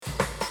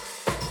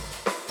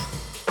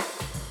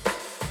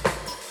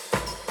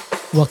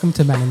Welcome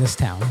to Men in This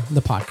Town,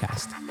 the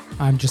podcast.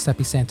 I'm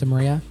Giuseppe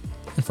Santamaria,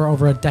 and for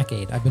over a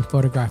decade, I've been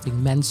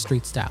photographing men's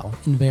street style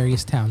in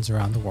various towns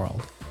around the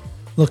world,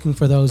 looking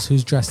for those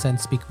whose dress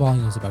sense speak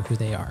volumes about who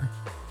they are.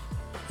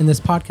 In this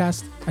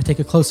podcast, I take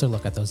a closer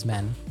look at those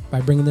men by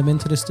bringing them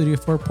into the studio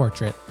for a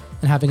portrait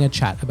and having a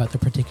chat about their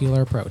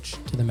particular approach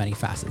to the many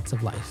facets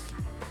of life.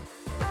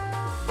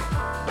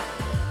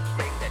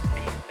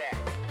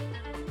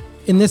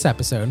 In this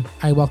episode,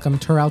 I welcome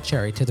Terrell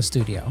Cherry to the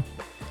studio,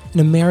 an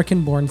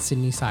American-born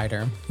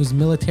Sydney-sider whose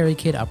military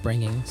kid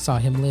upbringing saw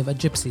him live a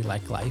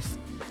gypsy-like life,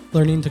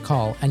 learning to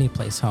call any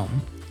place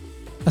home.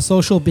 A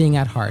social being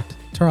at heart,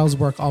 Terrell's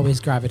work always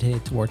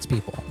gravitated towards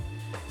people,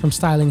 from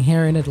styling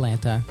hair in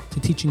Atlanta to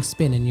teaching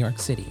spin in New York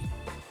City.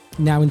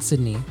 Now in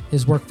Sydney,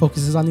 his work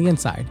focuses on the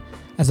inside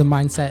as a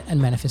mindset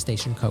and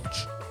manifestation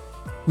coach.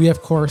 We,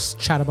 of course,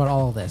 chat about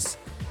all of this,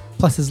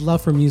 plus his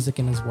love for music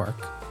and his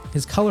work,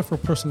 his colorful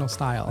personal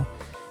style,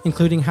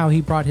 including how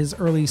he brought his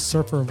early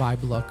surfer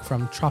vibe look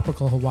from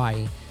tropical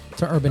Hawaii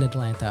to urban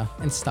Atlanta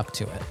and stuck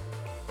to it.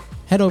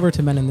 Head over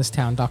to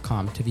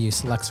meninthistown.com to view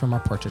selects from our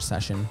portrait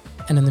session,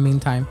 and in the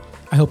meantime,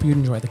 I hope you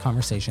enjoy the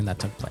conversation that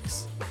took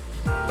place.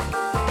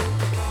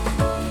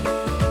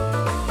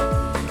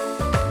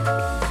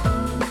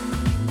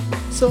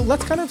 So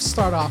let's kind of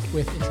start off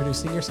with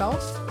introducing yourself,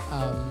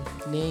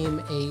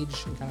 name,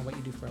 age, and kind of what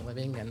you do for a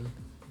living, and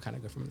we'll kind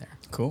of go from there.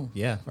 Cool,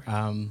 yeah.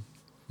 Right.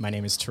 My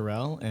name is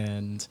Terrell,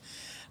 and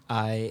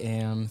I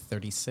am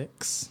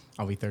 36.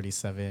 I'll be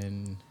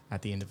 37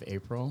 at the end of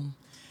April.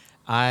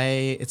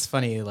 It's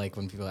funny, like,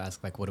 when people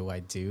ask, like, what do I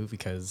do?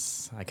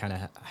 Because I kind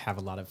of have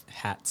a lot of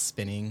hats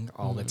spinning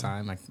all the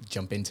time. I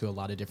jump into a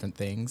lot of different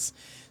things.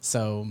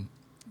 So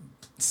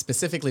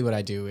specifically what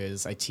I do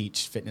is I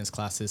teach fitness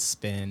classes,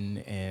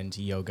 spin, and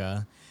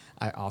yoga.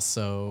 I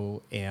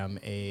also am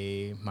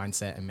a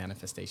mindset and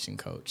manifestation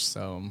coach.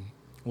 So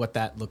what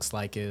that looks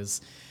like is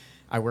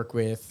I work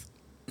with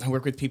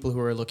people who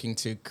are looking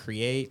to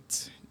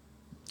create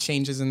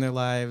changes in their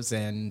lives,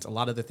 and a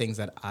lot of the things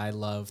that I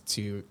love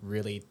to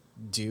really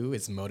do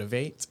is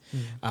motivate.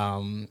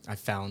 I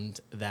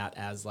found that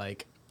as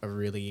like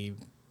a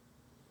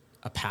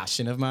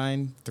passion of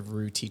mine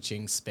through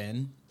teaching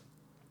spin.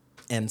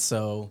 And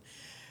so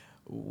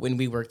when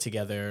we work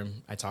together,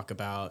 I talk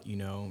about,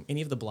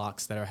 any of the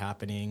blocks that are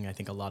happening. I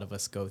think a lot of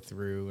us go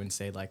through and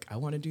say, like, I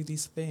want to do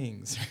these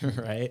things,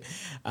 right?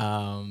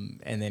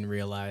 And then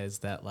realize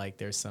that, like,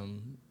 there's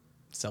some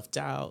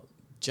self-doubt,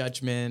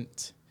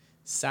 judgment,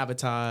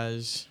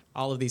 sabotage,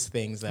 all of these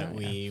things that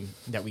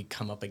we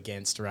come up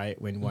against,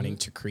 right, when wanting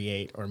to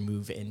create or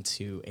move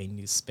into a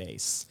new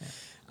space.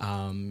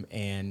 Yeah.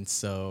 And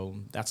so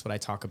that's what I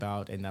talk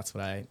about, and that's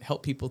what I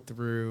help people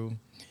through.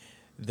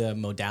 The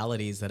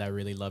modalities that I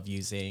really love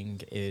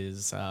using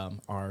is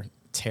our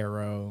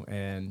tarot,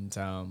 and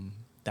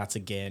that's,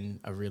 again,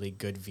 a really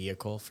good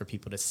vehicle for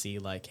people to see,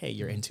 like, hey,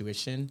 your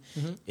intuition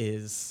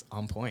is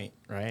on point,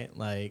 right?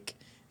 Like,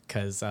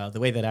 because the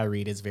way that I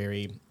read is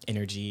very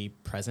energy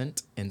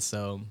present, and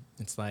so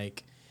it's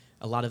like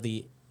a lot of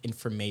the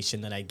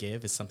information that I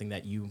give is something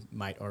that you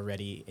might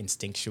already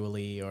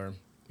instinctually or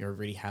you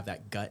already have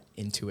that gut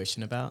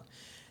intuition about,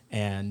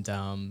 and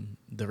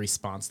the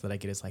response that I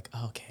get is like,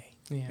 oh, okay.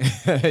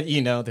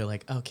 Yeah. They're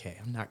like, okay,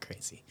 I'm not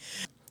crazy.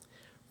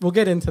 We'll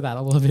get into that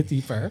a little bit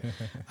deeper.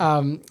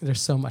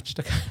 There's so much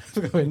to kind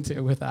of go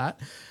into with that.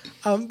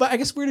 But I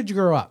guess, where did you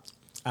grow up?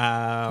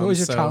 What was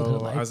your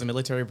childhood like? I was a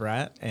military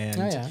brat,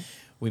 and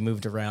we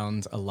moved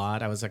around a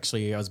lot. I was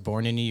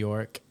born in New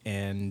York,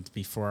 and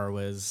by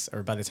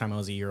the time I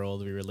was a year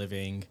old, we were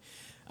living,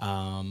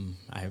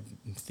 I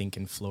think,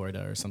 in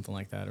Florida or something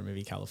like that, or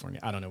maybe California.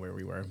 I don't know where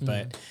we were,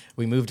 but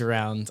we moved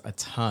around a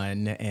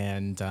ton,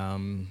 and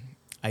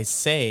I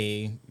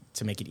say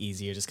to make it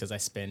easier just because I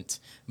spent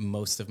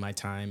most of my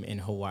time in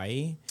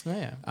Hawaii. Oh,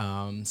 yeah.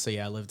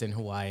 I lived in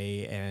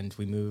Hawaii, and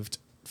we moved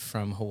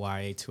from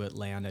Hawaii to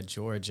Atlanta,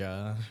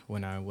 Georgia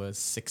when I was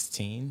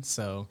 16.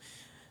 So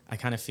I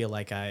kind of feel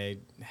like I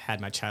had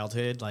my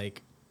childhood,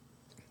 like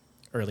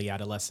early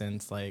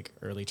adolescence, like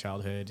early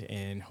childhood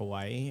in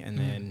Hawaii. And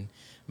then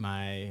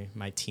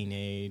my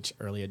teenage,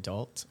 early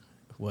adult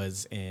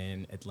was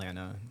in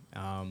Atlanta.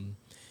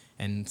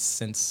 And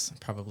since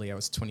probably I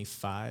was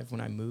 25 when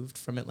I moved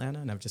from Atlanta,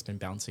 and I've just been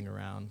bouncing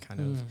around, kind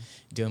of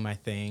doing my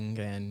thing.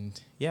 And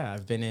yeah,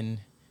 I've been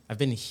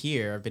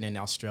in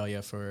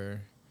Australia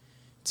for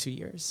 2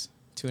 years,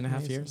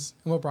 2.5 years.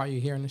 And what brought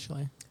you here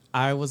initially?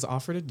 I was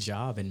offered a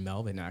job in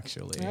Melbourne,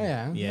 actually. Oh,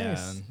 yeah. Yeah.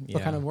 Nice. Yeah.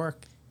 What kind of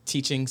work?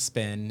 Teaching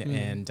spin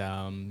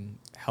and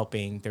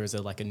helping. There was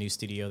a new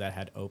studio that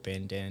had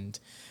opened, and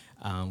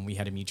we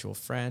had a mutual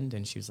friend,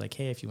 and she was like,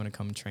 hey, if you want to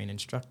come train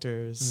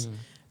instructors,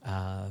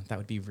 that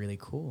would be really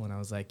cool. And I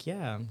was like,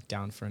 yeah, I'm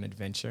down for an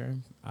adventure.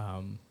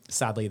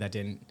 Sadly, that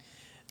didn't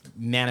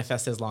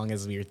manifest as long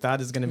as we thought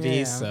it was going to be.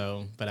 Yeah.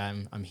 So, but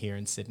I'm here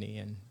in Sydney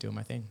and doing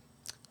my thing.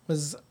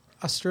 Was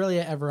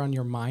Australia ever on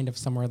your mind of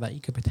somewhere that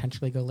you could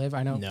potentially go live?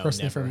 I know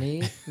personally never. For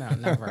me, no,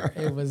 never.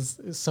 It was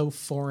so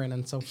foreign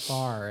and so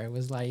far. It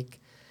was like,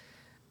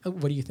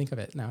 What do you think of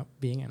it now,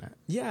 being in it?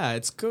 Yeah,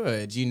 it's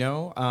good.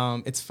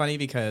 It's funny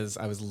because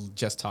I was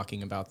just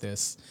talking about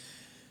this.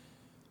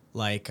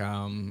 Like,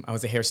 I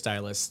was a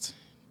hairstylist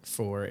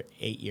for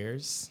 8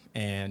 years,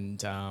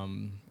 and I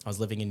was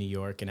living in New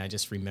York, and I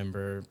just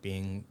remember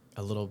being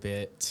a little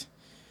bit.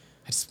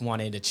 I just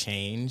wanted a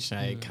change.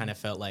 I kind of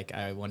felt like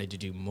I wanted to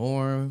do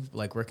more,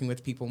 like working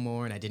with people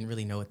more, and I didn't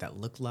really know what that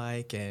looked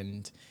like.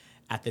 And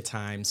at the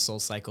time,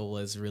 SoulCycle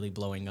was really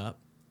blowing up,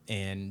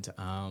 and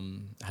I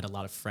had a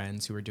lot of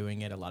friends who were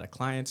doing it, a lot of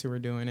clients who were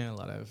doing it, a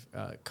lot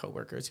of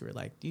coworkers who were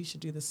like, "You should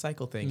do this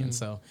cycle thing." And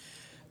so,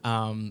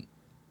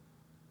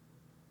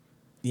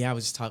 yeah, I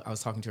was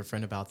talking to a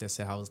friend about this,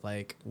 and I was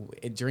like,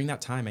 during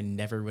that time, I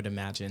never would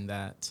imagine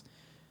that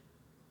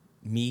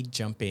me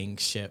jumping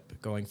ship,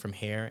 going from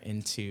hair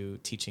into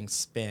teaching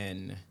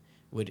spin,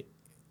 would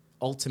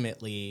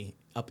ultimately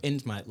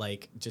upend my,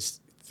 like,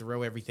 just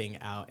throw everything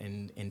out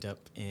and end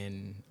up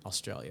in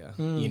Australia.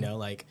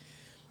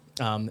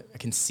 I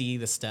can see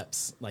the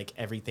steps, like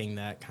everything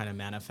that kind of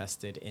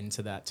manifested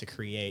into that to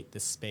create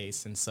this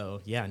space. And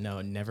so, yeah,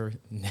 no, never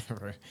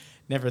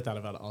thought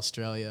about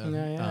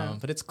Australia.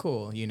 But it's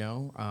cool,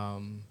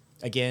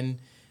 Again,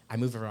 I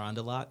move around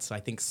a lot, so I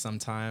think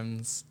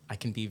sometimes I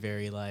can be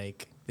very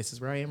like, this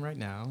is where I am right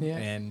now. Yeah.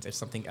 And if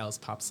something else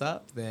pops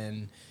up,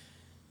 then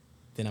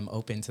I'm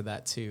open to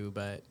that too.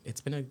 But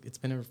it's been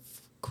a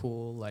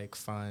cool, like,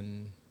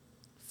 fun,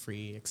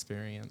 free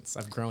experience.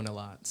 I've grown a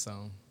lot,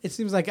 so. It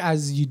seems like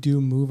as you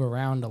do move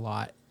around a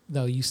lot,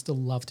 though, you still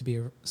love to be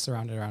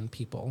surrounded around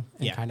people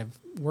and kind of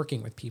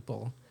working with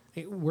people.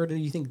 Where do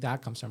you think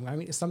that comes from? I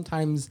mean,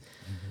 sometimes,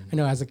 I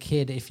know as a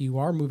kid, if you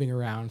are moving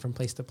around from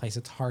place to place,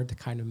 it's hard to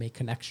kind of make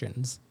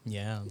connections.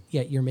 Yeah.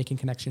 Yet you're making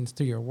connections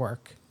through your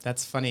work.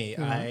 That's funny.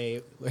 Yeah.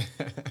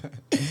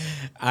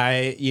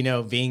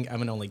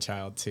 I'm an only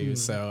child too,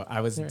 so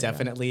I was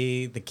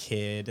definitely the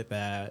kid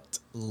that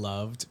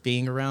loved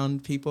being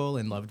around people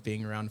and loved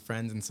being around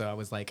friends. And so I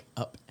was like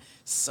up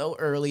so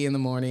early in the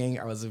morning.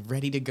 I was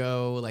ready to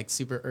go, like,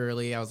 super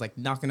early. I was like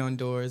knocking on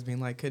doors, being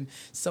like, could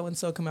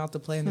so-and-so come out to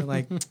play? And they're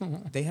like,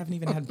 they haven't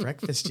even had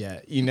breakfast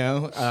yet,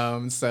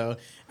 So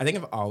I think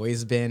I've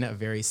always been a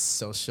very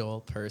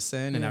social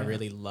person, and I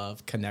really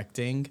love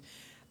connecting.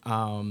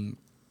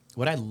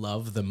 What I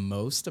love the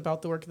most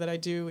about the work that I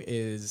do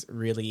is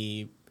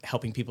really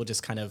helping people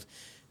just kind of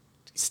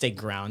stay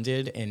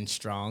grounded and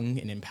strong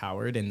and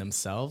empowered in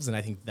themselves. And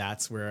I think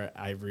that's where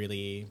I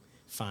really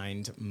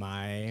find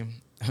my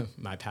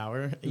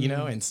power,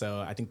 And so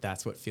I think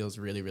that's what feels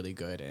really, really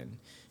good. And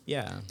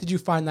yeah. Did you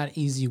find that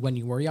easy when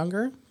you were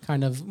younger,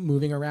 kind of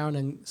moving around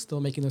and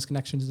still making those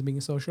connections and being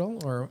social,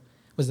 or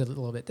was it a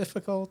little bit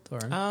difficult? Or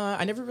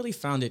I never really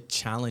found it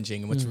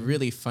challenging. And what's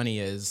really funny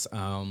is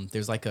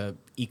there's like a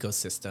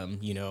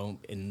ecosystem,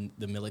 in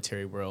the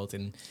military world.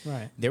 And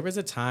there was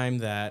a time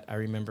that I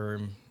remember,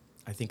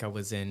 I think I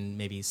was in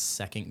maybe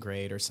second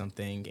grade or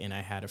something, and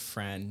I had a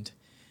friend,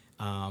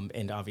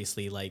 and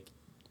obviously, like,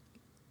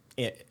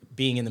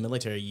 being in the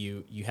military,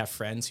 you have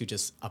friends who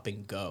just up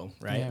and go,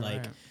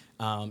 right?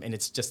 And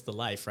it's just the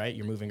life, right?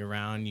 You're moving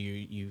around,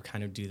 you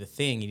kind of do the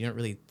thing, and you don't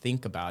really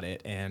think about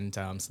it. And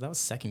so that was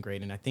second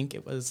grade, and I think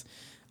it's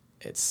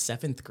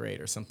seventh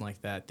grade or something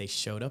like that. They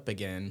showed up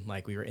again,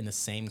 like we were in the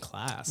same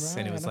class,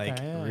 and it was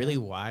really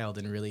wild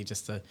and really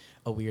just a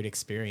weird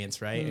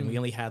experience, right? And we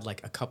only had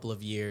like a couple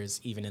of years,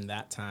 even in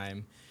that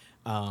time,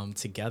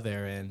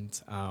 together.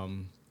 And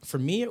for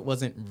me, it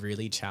wasn't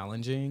really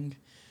challenging.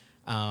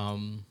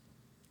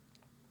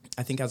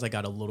 I think as I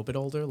got a little bit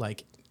older,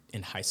 like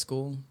in high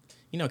school,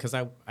 because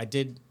I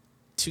did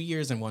 2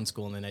 years in one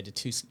school, and then I did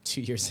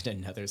two years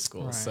in another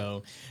school. Right.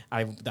 So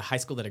the high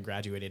school that I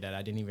graduated at,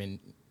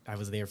 I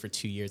was there for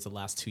 2 years, the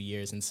last 2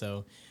 years. And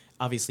so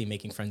obviously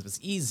making friends was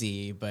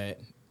easy,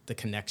 but the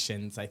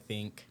connections, I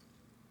think,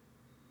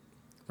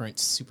 weren't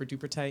super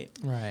duper tight.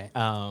 Right.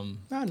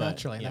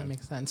 Naturally, that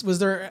makes sense. Was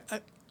there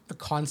a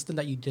constant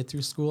that you did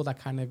through school that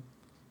kind of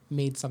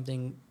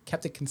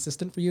kept it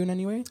consistent for you in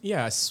any way?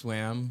 Yeah, I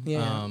swam.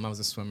 Yeah. I was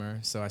a swimmer,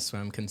 so I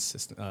swam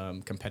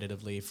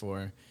competitively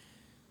for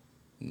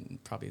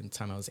probably the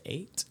time I was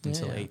 8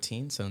 until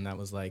 18. So that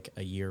was like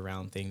a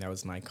year-round thing. That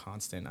was my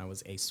constant. I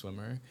was a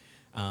swimmer.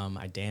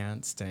 I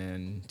danced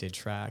and did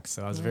track,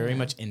 so I was very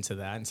much into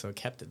that, and so I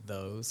kept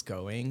those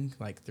going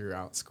like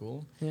throughout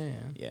school.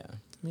 Yeah.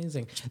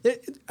 Amazing.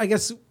 I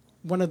guess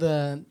one of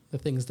the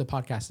things the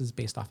podcast is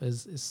based off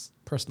is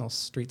personal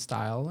street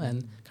style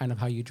and kind of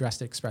how you dress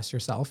to express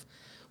yourself.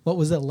 What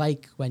was it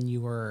like when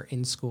you were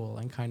in school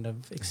and kind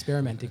of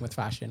experimenting with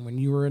fashion, when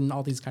you were in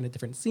all these kind of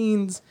different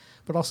scenes,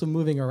 but also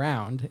moving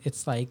around?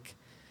 It's like,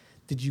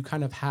 did you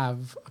kind of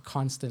have a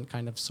constant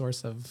kind of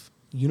source of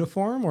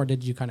uniform, or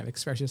did you kind of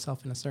express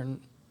yourself in a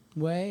certain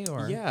way?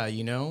 Or yeah, I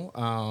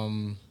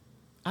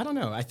don't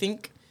know. I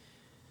think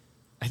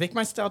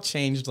my style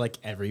changed like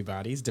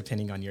everybody's,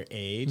 depending on your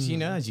age.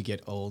 As you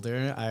get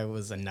older, I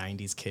was a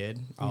 90s kid,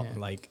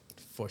 like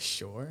for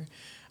sure.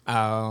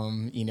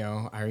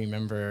 I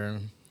remember,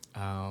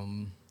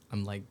 I'm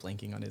like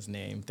blanking on his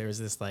name. There was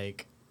this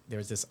like there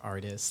was this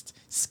artist,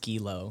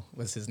 Skilo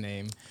was his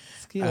name.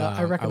 Skilo,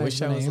 I recognize I wish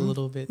the I was a name.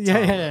 little bit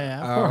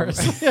Yeah, taller. of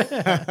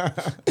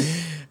course.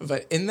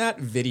 But in that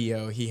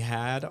video, he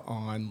had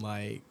on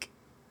like,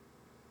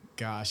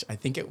 gosh, I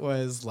think it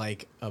was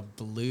like a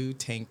blue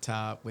tank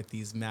top with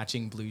these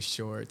matching blue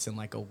shorts and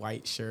like a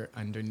white shirt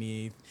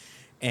underneath.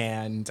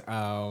 And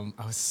I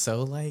was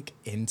so like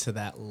into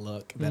that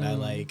look that I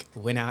like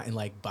went out and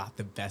like bought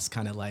the best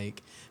kind of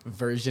like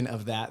version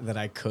of that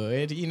I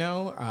could, you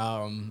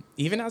know.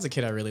 Even as a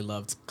kid, I really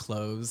loved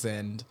clothes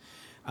and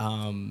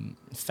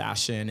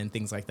fashion and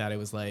things like that. It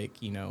was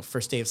like, you know,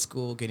 first day of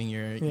school, getting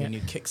your new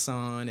kicks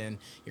on and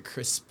your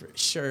crisp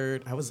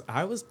shirt.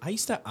 I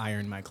used to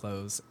iron my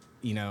clothes,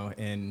 you know,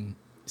 in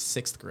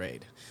 6th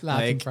grade.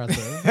 That's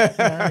impressive.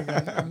 Very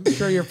good. I'm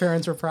sure your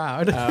parents were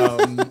proud.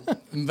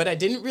 But I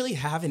didn't really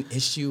have an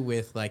issue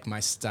with like my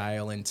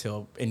style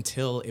until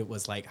it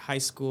was like high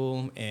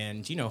school,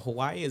 and you know,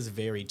 Hawaii is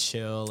very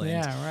chill. And,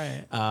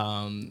 yeah,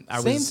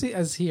 right. Same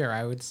as here,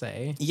 I would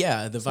say.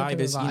 Yeah, the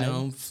vibe is, you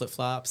know, flip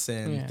flops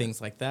and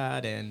things like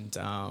that. And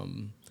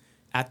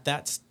at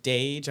that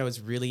stage, I was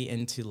really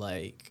into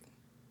like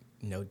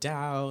No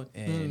Doubt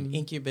and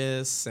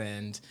Incubus,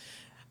 and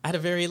I had a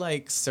very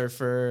like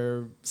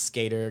surfer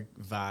skater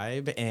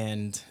vibe,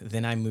 and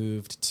then I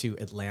moved to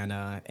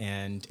Atlanta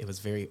and it was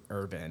very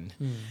urban.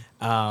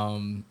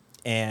 And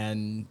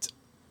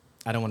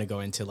I don't want to go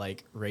into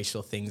like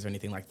racial things or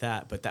anything like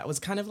that, but that was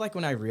kind of like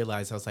when I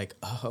realized, I was like,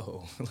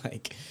 oh,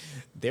 like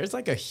there's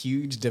like a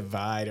huge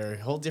divide or a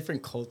whole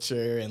different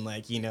culture. And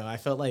like, you know, I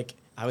felt like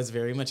I was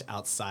very much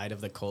outside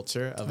of the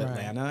culture of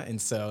Atlanta. And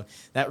so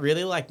that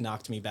really like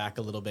knocked me back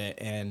a little bit.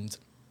 And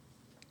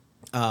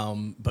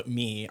but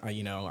me,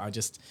 you know, I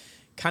just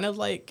kind of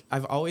like,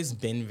 I've always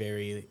been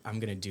very, I'm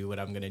going to do what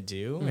I'm going to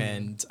do.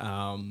 And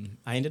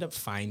I ended up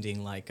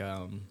finding like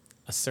a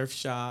surf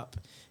shop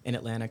in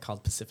Atlanta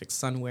called Pacific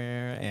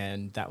Sunwear.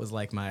 And that was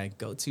like my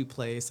go-to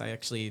place.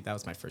 That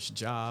was my first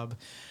job.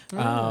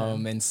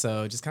 And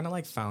so just kind of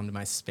like found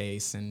my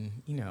space. And,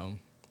 you know,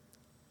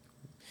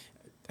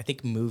 I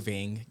think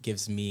moving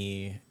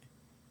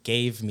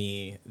gave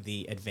me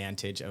the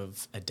advantage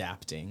of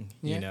adapting,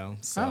 you know?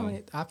 So.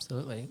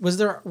 Absolutely.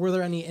 Were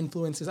there any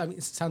influences? I mean,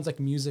 it sounds like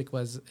music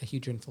was a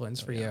huge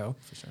influence for you.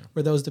 For sure.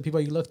 Were those the people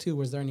you looked to?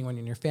 Was there anyone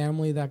in your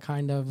family that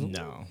kind of...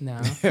 No.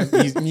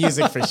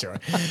 Music for sure.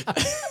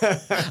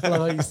 I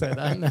love how you said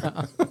that.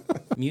 No.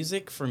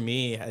 Music for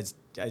me has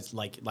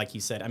like you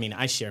said, I mean,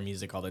 I share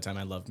music all the time.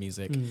 I love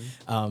music.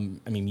 I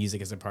mean,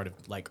 music is a part of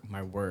like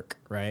my work,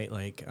 right?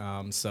 Like,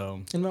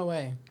 so. In what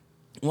way?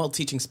 Well,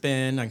 teaching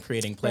spin, I'm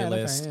creating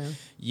playlists. Right,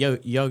 okay,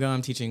 Yoga,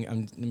 I'm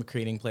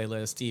creating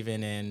playlists,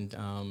 even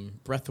in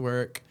breath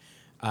work.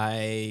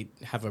 I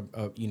have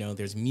you know,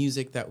 there's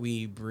music that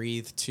we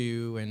breathe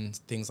to and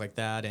things like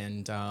that.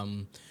 And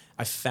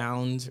I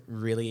found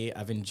really,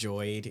 I've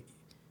enjoyed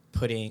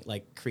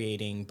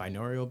creating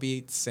binaural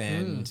beats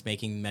and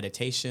making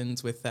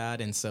meditations with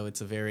that. And so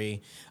it's a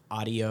very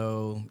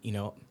audio, you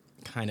know,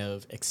 kind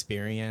of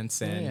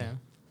experience. And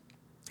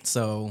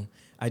so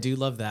I do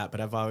love that,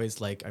 but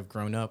I've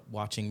grown up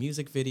watching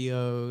music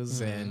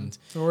videos and...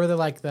 So we're the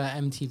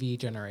MTV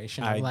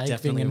generation,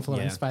 being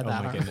influenced by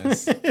that. Oh my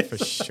goodness, for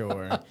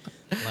sure.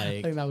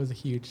 I think that was a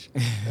huge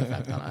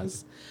effect on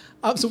us.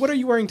 So what are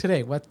you wearing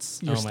today?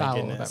 What's your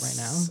style of that right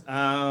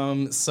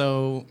now?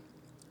 So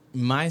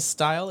my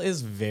style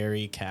is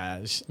very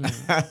cash.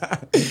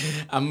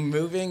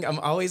 I'm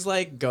always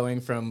like going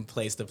from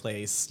place to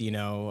place, you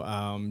know.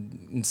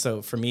 And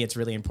so for me, it's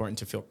really important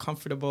to feel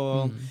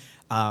comfortable.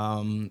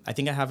 I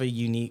think I have a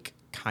unique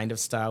kind of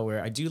style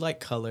where I do like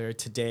color.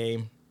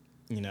 Today,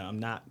 you know, I'm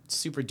not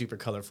super duper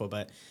colorful,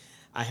 but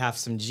I have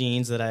some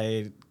jeans that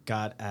I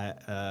got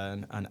at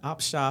an op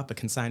shop, a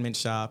consignment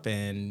shop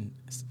in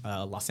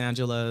Los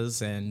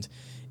Angeles. And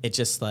it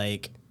just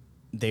like,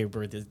 they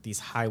were these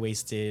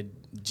high-waisted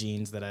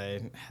jeans that I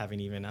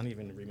don't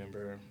even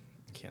remember.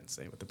 I can't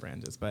say what the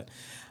brand is, but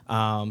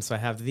so I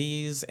have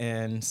these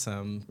and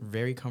some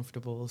very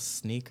comfortable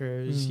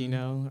sneakers, you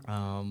know.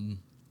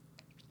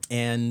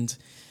 And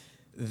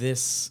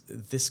this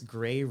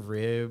gray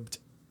ribbed,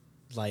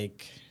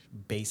 like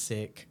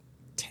basic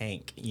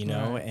tank, you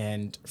know. Right.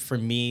 And for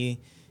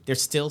me,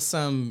 there's still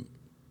some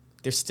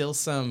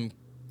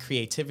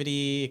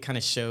creativity. It kind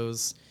of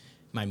shows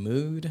my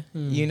mood,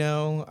 you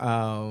know.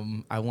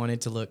 I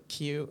wanted to look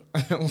cute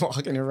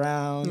walking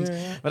around,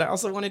 but I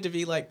also wanted to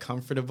be like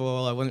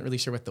comfortable. I wasn't really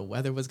sure what the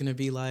weather was going to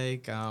be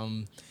like.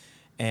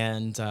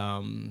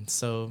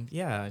 So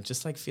yeah,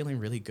 just like feeling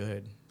really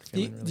good. Do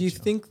you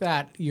think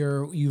that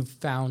you've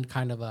found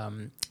kind of a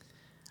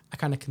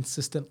kind of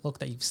consistent look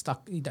that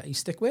you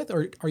stick with,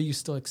 or are you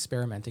still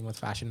experimenting with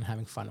fashion and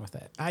having fun with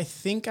it? I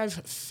think I've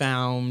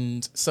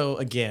found, so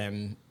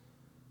again,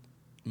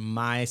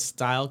 my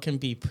style can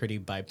be pretty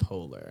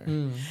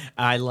bipolar.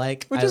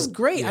 Which is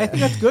great. Yeah. I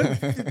think that's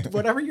good.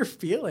 Whatever you're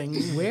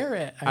feeling, wear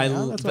it.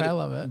 That's why I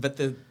love it. But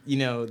the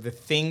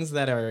things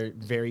that are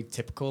very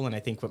typical, and I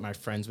think what my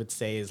friends would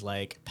say is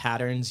like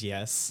patterns,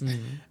 yes,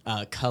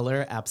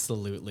 color,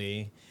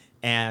 absolutely,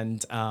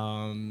 and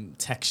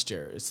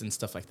textures and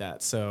stuff like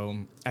that. So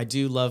I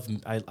do love,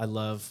 I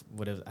love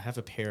I have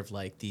a pair of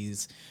like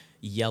these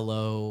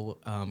yellow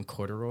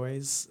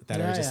corduroys that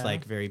are just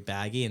like very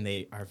baggy, and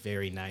they are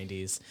very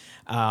 90s.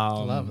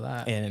 Love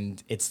that.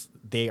 And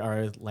they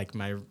are like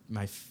my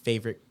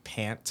favorite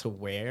pant to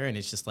wear, and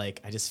it's just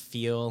like I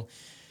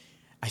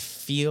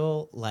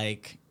feel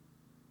like,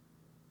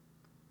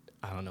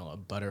 I don't know, a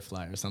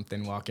butterfly or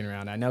something walking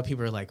around. I know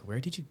people are like,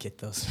 where did you get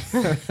those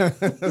pants?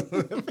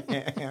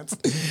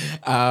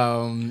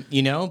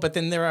 But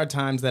then there are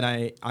times that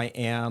I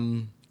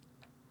am,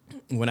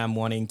 when I'm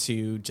wanting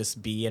to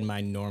just be in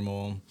my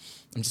normal,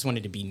 I'm just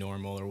wanting to be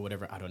normal or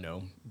whatever. I don't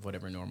know,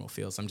 whatever normal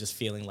feels. I'm just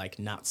feeling like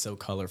not so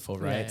colorful,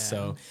 right? Yeah.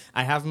 So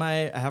I have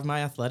my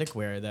athletic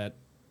wear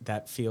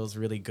that feels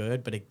really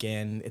good. But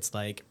again, it's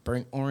like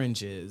burnt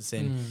oranges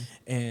and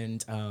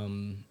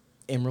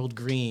emerald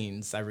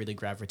greens I really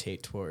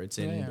gravitate towards,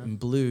 and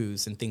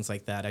blues and things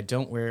like that. I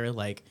don't wear,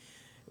 like,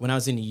 when I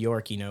was in New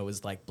York, it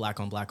was like black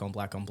on black on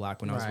black on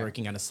black. When I was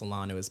working at a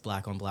salon, it was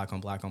black on black on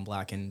black on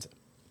black. And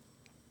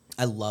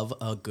I love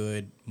a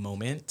good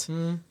moment,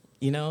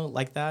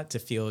 like that, to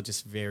feel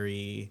just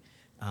very,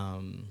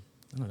 I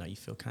don't know, you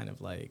feel kind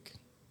of like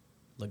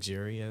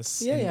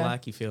luxurious in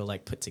black. You feel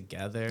like put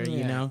together,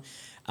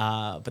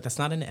 but that's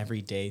not an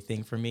everyday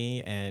thing for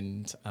me.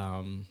 And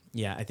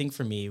I think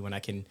for me, when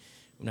I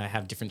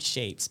have different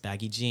shapes,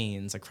 baggy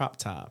jeans, a crop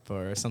top,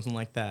 or something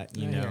like that,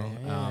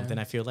 then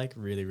I feel like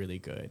really, really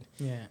good.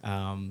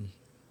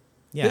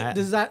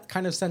 Does that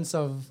kind of sense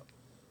of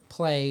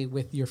play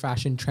with your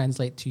fashion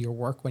translate to your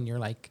work when you're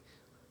like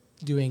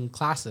doing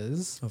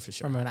classes? Oh, for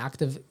sure. From an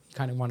active, you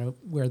kind of want to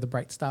wear the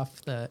bright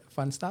stuff, the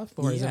fun stuff,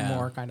 or is it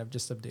more kind of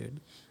just subdued?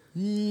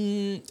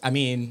 I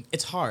mean,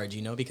 it's hard,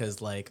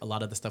 because like a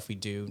lot of the stuff we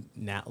do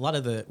now,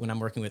 when I'm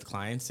working with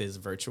clients is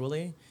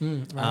virtually.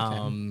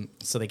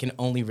 So they can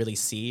only really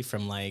see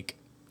from like,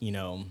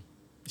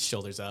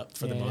 shoulders up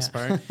for the most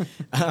part.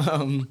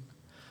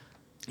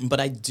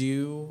 But I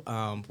do,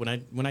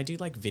 when I do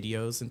like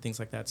videos and things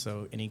like that,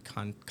 so any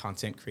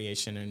content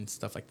creation and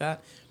stuff like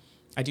that,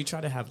 I do try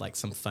to have like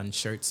some fun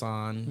shirts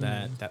on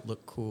that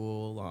look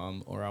cool,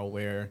 or I'll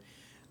wear,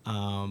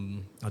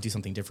 I'll do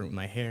something different with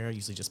my hair. I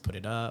usually just put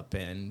it up,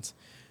 and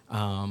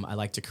I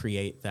like to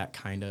create that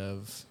kind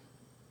of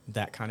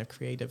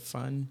creative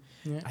fun.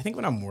 I think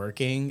when I'm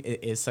working,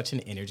 it is such an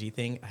energy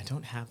thing.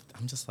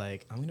 I'm just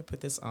like, I'm going to put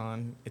this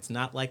on. It's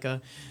not like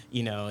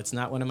it's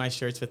not one of my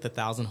shirts with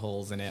 1,000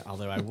 holes in it,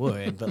 although I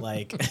would, but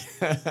like,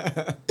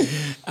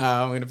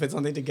 I'm going to put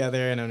something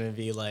together and I'm going to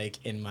be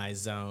like in my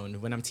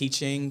zone. When I'm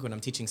teaching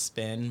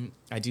spin,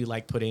 I do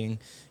like putting,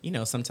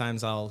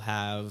 sometimes I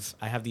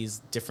have these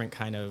different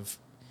kind of,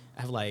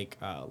 I have like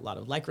a lot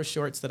of Lycra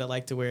shorts that I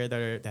like to wear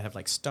that have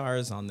like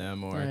stars on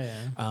them, or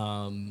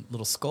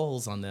little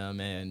skulls on them.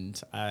 And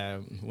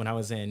when I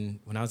was in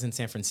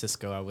San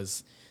Francisco, I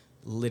was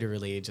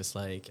literally just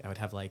like, I would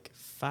have like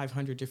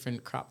 500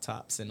 different crop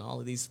tops and all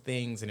of these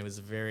things, and it was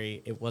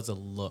a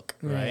look,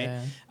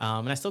 right?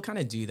 And I still kind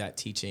of do that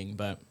teaching,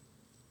 but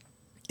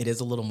it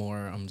is a little more.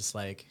 I'm just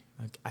like,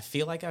 I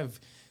feel like I've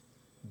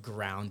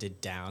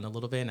grounded down a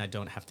little bit, and I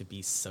don't have to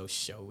be so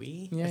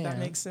showy, if that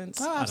makes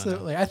sense. Oh,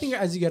 absolutely. I think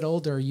as you get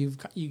older, you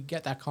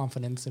get that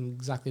confidence in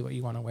exactly what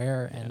you want to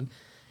wear, and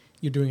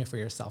you're doing it for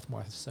yourself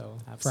more so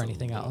for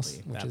anything else,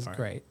 which is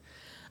great.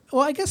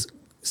 Well, I guess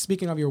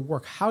speaking of your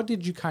work, how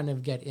did you kind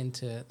of get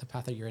into the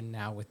path that you're in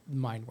now with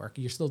mind work?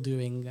 You're still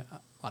doing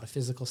a lot of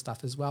physical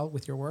stuff as well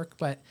with your work,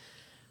 but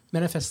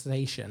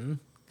manifestation,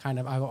 kind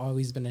of, I've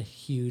always been a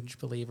huge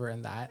believer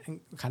in that, and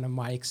kind of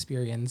my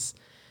experience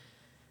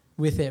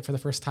with it for the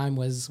first time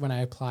was when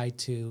I applied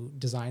to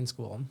design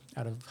school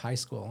out of high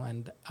school.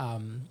 And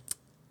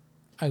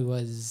there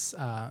was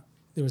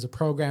a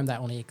program that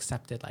only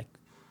accepted like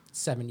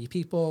 70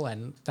 people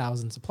and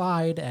thousands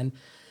applied. And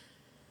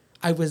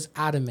I was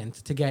adamant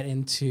to get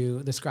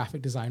into this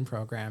graphic design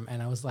program.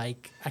 And I was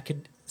like, I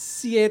could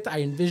see it.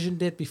 I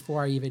envisioned it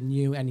before I even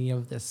knew any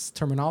of this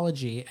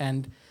terminology.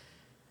 And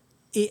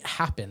it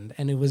happened.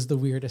 And it was the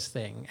weirdest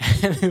thing.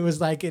 And it was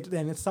like,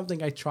 and it's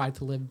something I tried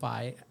to live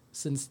by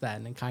since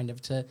then, and kind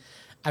of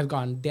I've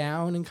gone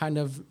down and kind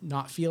of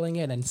not feeling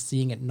it and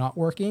seeing it not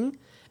working,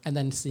 and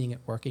then seeing it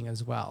working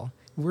as well.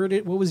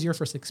 What was your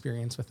first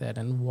experience with it,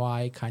 and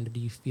why kind of do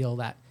you feel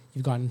that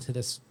you've gone into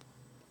this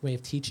way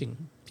of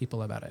teaching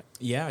people about it?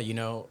 Yeah,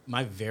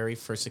 my very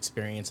first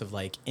experience of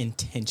like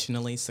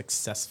intentionally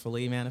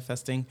successfully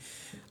manifesting,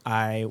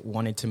 I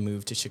wanted to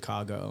move to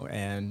Chicago,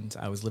 and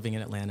I was living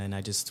in Atlanta, and I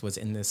just was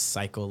in this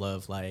cycle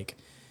of like,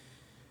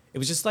 it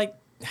was just like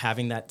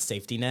having that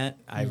safety net,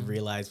 I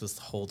realized was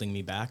holding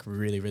me back,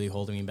 really, really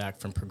holding me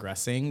back from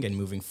progressing and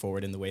moving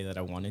forward in the way that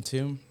I wanted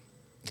to.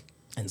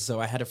 And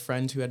so I had a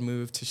friend who had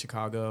moved to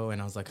Chicago,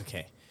 and I was like,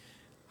 okay,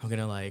 I'm going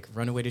to like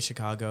run away to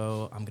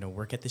Chicago. I'm going to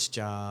work at this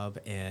job,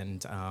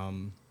 and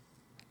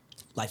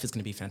life is going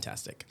to be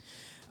fantastic.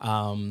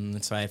 So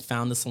I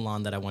found the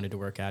salon that I wanted to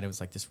work at. It was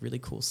like this really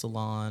cool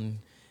salon.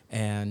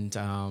 And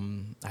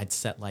I'd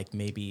set like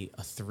maybe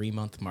a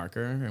 3-month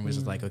marker and was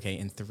just like, okay,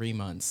 in 3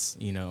 months,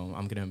 you know,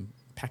 I'm going to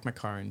pack my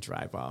car and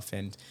drive off.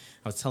 And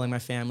I was telling my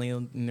family,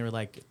 and they were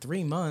like,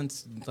 3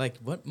 months? Like,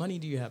 what money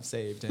do you have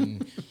saved?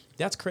 And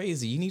that's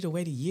crazy. You need to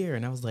wait a year.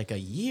 And I was like, a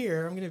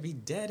year? I'm going to be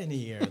dead in a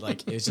year.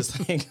 Like, it was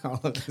just like all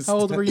of this. How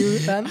old were you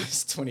then? I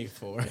was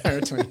 24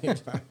 or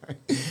 25.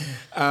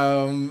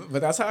 But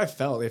that's how I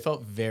felt. It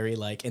felt very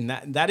like, and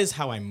that is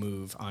how I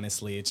move,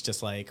 honestly. It's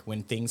just like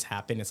when things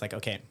happen, it's like,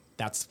 okay,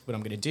 that's what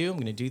I'm going to do. I'm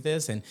going to do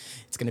this, and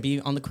it's going to be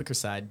on the quicker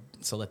side.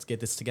 So let's get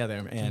this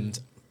together. And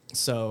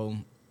so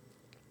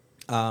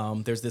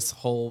there's this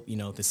whole, you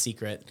know, The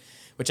Secret,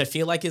 which I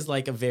feel like is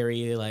like a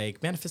very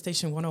like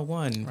manifestation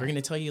 101. Right. We're going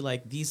to tell you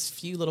like these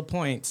few little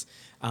points,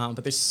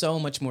 but there's so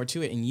much more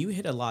to it. And you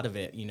hit a lot of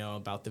it, you know,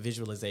 about the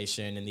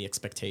visualization and the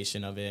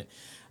expectation of it.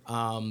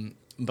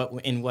 But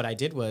in what I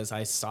did was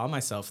I saw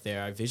myself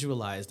there. I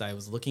visualized. I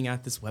was looking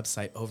at this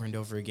website over and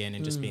over again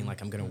and just being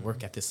like, I'm going to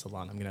work at this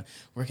salon. I'm going to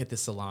work at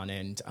this salon.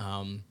 And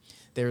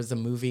there's a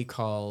movie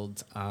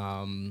called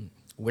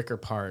Wicker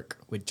Park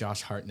with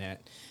Josh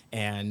Hartnett.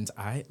 And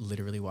I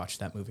literally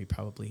watched that movie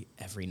probably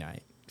every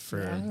night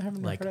for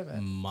like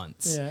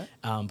months. Yeah.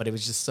 But it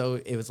was just so,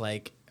 it was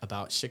like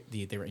about,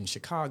 they were in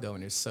Chicago,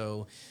 and it was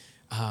so,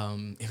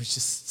 it was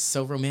just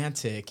so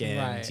romantic,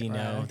 and you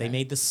know, they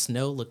made the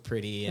snow look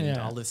pretty and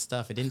all this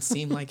stuff. It didn't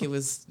seem like it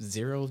was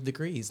 0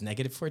 degrees,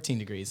 negative 14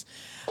 degrees.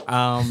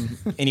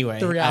 Anyway,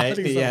 the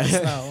reality of the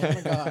snow.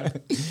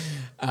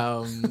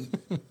 Oh my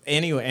God.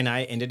 Anyway, and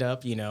I ended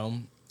up, you know,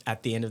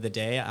 at the end of the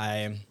day,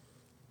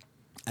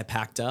 I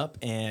packed up,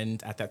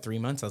 and at that 3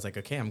 months, I was like,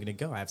 okay, I'm going to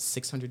go. I have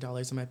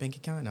 $600 in my bank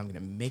account, and I'm going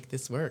to make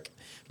this work.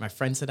 My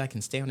friend said I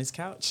can stay on his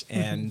couch.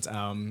 And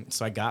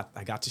so I got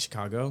to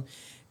Chicago,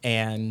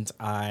 and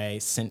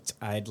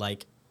I'd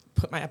like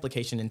put my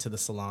application into the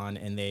salon,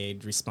 and they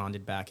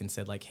responded back and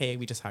said like, hey,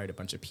 we just hired a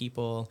bunch of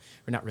people.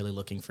 We're not really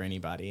looking for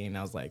anybody. And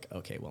I was like,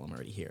 okay, well, I'm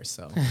already here.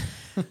 So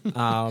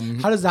How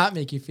does that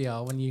make you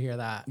feel when you hear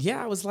that?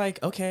 Yeah, I was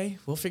like, okay,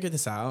 we'll figure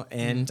this out.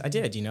 And I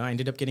did, you know, I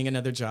ended up getting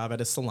another job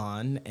at a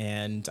salon,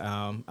 and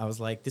I was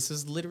like, this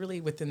was literally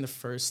within the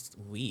first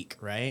week,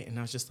 right? And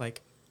I was just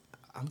like,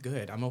 I'm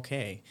good. I'm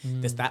okay.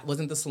 That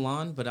wasn't the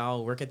salon, but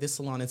I'll work at this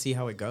salon and see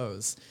how it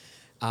goes.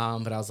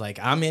 But I was like,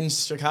 I'm in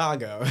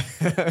Chicago,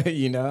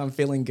 you know, I'm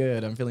feeling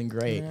good. I'm feeling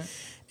great. Yeah.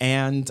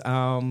 And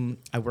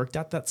I worked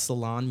at that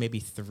salon maybe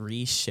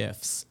 3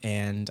 shifts,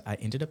 and I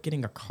ended up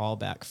getting a call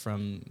back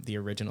from the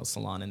original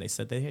salon, and they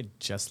said they had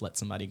just let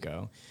somebody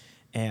go,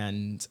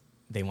 and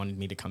they wanted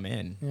me to come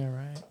in. Yeah,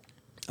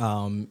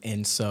 right.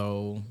 And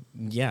so,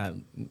 yeah,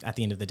 at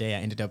the end of the day, I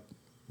ended up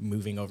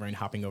moving over and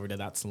hopping over to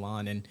that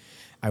salon, and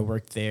I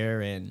worked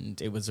there,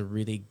 and it was a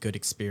really good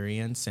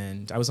experience.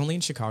 And I was only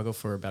in Chicago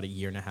for about 1.5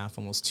 years,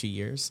 almost 2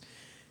 years.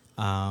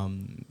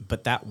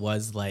 But that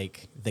was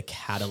like the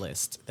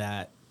catalyst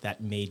that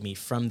made me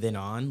from then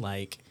on.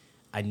 Like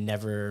I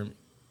never,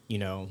 you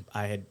know,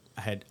 I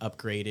had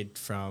upgraded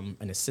from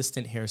an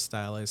assistant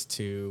hairstylist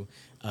to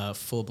a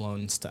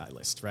full-blown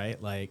stylist,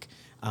 right? Like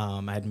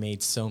I had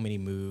made so many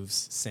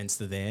moves since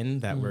then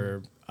that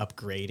were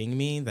upgrading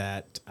me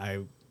that I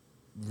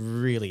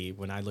really,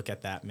 when I look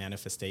at that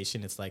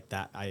manifestation, it's like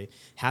that I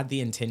had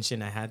the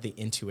intention, I had the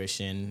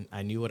intuition,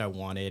 I knew what I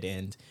wanted,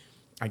 and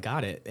I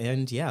got it.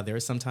 And yeah, there are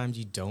sometimes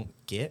you don't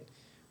get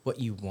what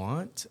you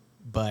want,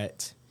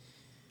 but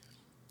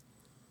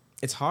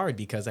it's hard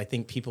because I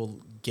think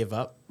people give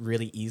up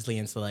really easily,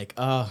 and so like,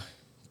 oh,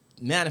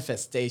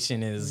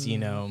 manifestation is, you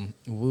know,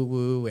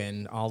 woo-woo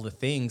and all the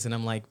things. And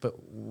I'm like, but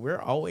we're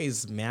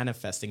always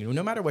manifesting,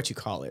 no matter what you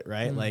call it,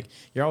 right? Like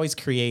you're always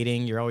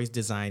creating, you're always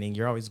designing,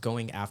 you're always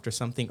going after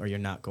something, or you're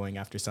not going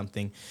after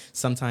something.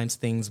 Sometimes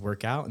things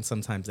work out and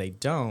sometimes they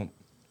don't.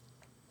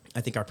 I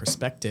think our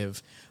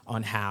perspective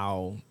on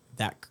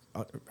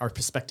our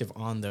perspective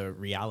on the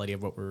reality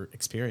of what we're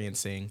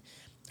experiencing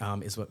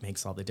is what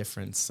makes all the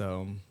difference.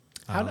 So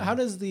how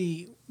does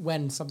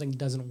when something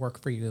doesn't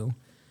work for you,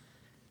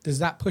 does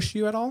that push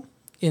you at all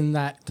in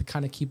that to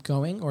kind of keep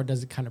going, or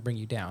does it kind of bring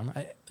you down?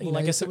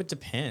 I guess it would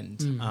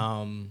depend.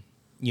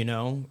 You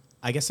know,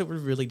 I guess it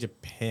would really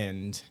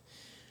depend.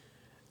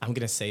 I'm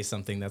going to say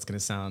something that's going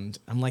to sound,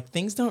 I'm like,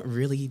 things don't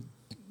really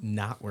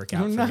not work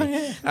out for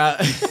me.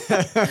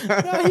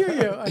 I hear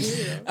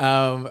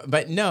you.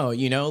 But no,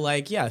 you know,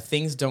 like, yeah,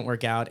 things don't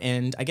work out.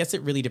 And I guess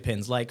it really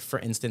depends. Like, for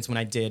instance, when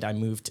I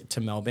moved to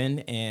Melbourne,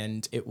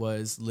 and it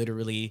was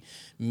literally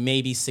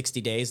maybe 60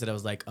 days that I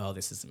was like, oh,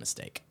 this is a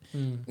mistake.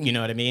 You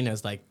know what I mean? I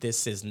was like,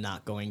 this is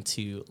not going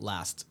to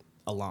last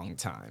a long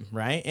time,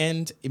 right?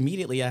 And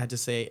immediately I had to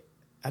sit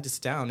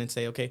down and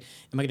say, okay,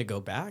 am I going to go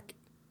back?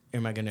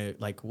 Am I going to,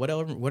 like, what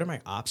are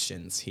my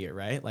options here,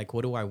 right? Like,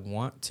 what do I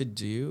want to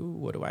do?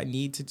 What do I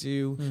need to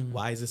do?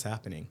 Why is this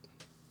happening?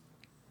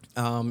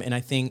 And I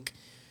think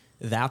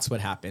that's what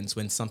happens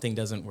when something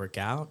doesn't work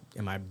out.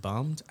 Am I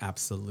bummed?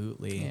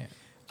 Absolutely.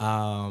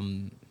 Yeah.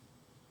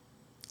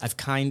 I've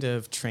kind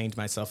of trained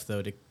myself,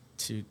 though,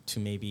 to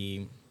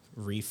maybe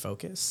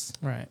refocus.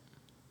 Right.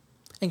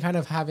 and kind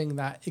of having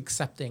that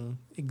accepting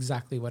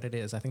exactly what it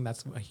is. I think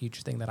that's a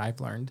huge thing that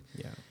I've learned.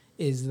 Yeah.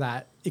 Is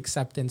that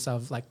acceptance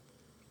of like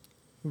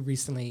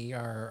recently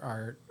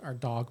our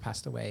dog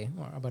passed away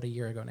about a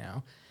year ago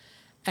now,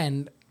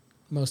 and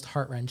most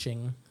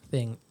heart-wrenching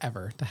thing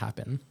ever to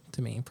happen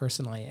to me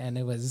personally, and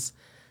it was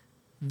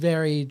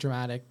very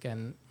dramatic.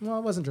 And well,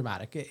 it wasn't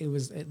dramatic,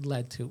 it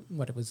led to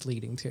what it was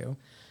leading to,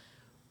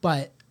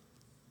 but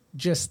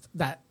just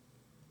that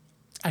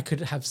I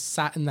could have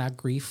sat in that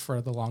grief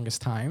for the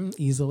longest time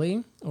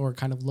easily, or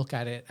kind of look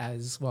at it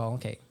as, well,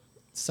 okay,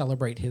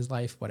 celebrate his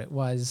life, what it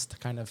was to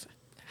kind of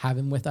have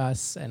him with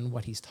us and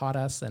what he's taught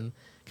us, and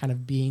kind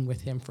of being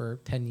with him for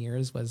 10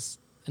 years was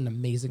an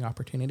amazing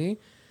opportunity.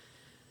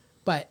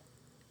 But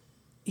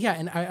yeah,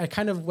 and I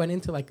kind of went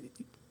into like,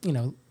 you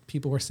know,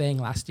 people were saying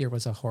last year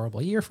was a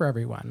horrible year for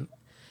everyone.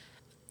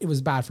 It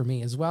was bad for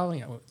me as well,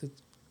 you know,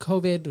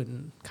 COVID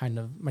and kind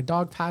of my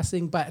dog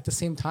passing, but at the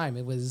same time,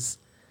 it was,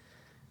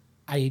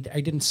 I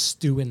didn't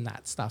stew in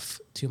that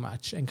stuff too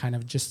much, and kind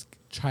of just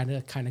trying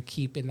to kind of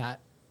keep in that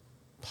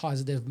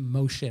positive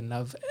motion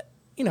of,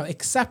 you know,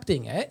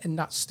 accepting it and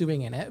not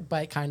stewing in it,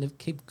 but kind of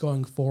keep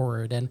going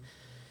forward. And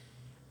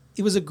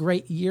it was a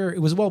great year. It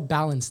was a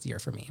well-balanced year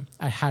for me.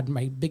 I had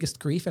my biggest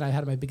grief and I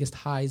had my biggest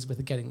highs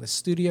with getting the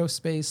studio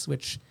space,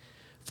 which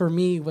for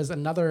me was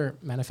another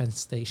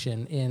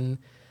manifestation in,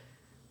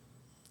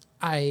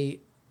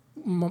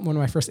 one of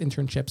my first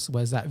internships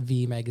was at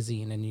V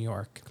Magazine in New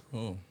York.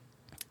 Oh.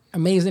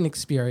 Amazing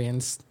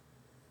experience.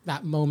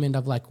 That moment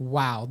of like,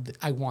 wow,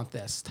 I want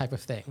this type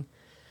of thing.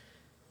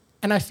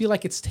 And I feel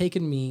like it's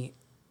taken me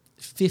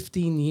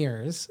 15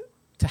 years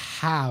to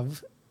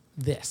have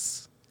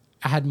this.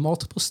 I had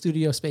multiple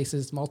studio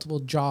spaces, multiple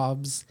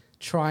jobs,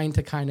 trying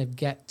to kind of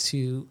get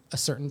to a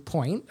certain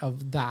point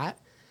of that.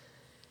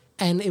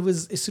 And it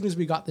was, as soon as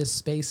we got this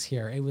space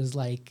here, it was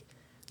like,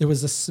 there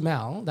was a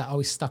smell that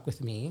always stuck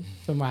with me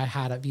from what I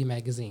had at V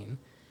Magazine.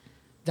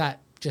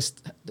 That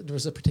just, there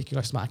was a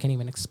particular smell, I can't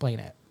even explain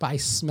it, but I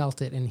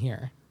smelt it in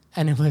here.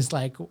 And it was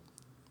like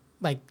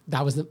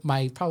that was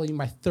probably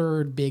my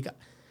third big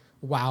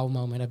wow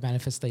moment of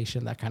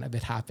manifestation that kind of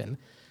it happened.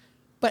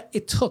 But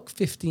it took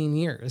 15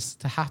 years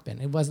to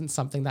happen. It wasn't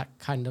something that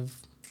kind of,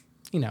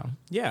 you know.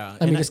 Yeah.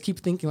 Let me just keep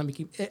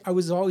thinking. I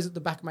was always at the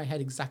back of my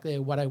head exactly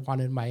what I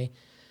wanted my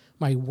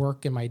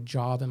work and my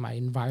job and my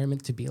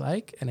environment to be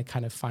like. And it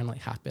kind of finally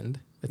happened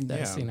with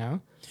this, you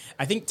know?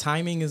 I think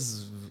timing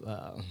is,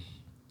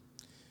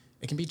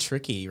 it can be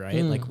tricky,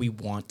 right? Like we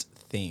want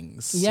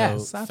things so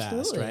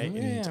fast, right?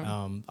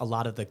 Yeah.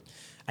 And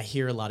I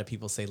hear a lot of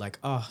people say like,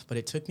 oh, but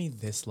it took me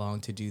this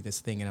long to do this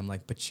thing. And I'm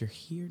like, but you're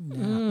here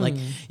now. Like,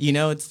 you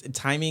know, it's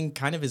timing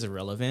kind of is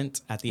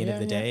irrelevant at the end of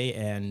the day.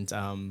 And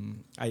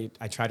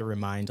I try to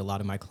remind a lot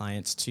of my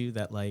clients too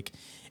that like,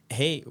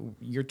 hey,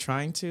 you're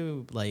trying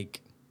to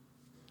like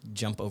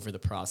jump over the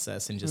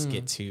process and just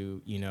get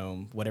to, you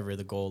know, whatever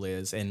the goal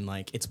is. And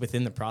like, it's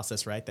within the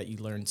process, right, that you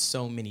learn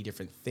so many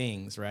different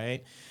things,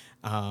 right?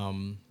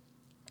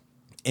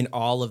 In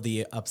all of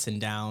the ups and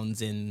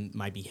downs in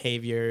my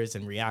behaviors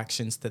and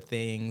reactions to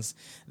things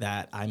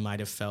that I might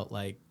have felt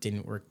like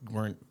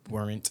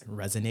weren't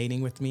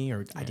resonating with me,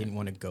 or I didn't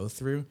want to go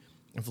through.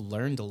 I've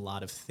learned a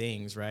lot of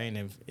things, right?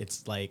 And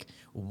it's like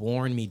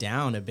worn me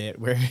down a bit,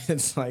 where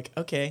it's like,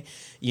 okay,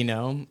 you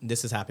know,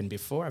 this has happened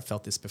before. I've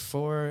felt this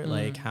before.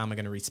 Like, how am I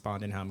going to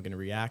respond and how I'm going to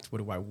react?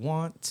 What do I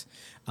want?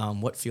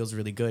 What feels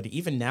really good?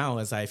 Even now,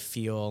 as I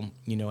feel,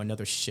 you know,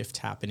 another shift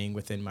happening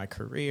within my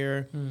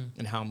career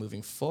and how I'm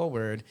moving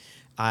forward,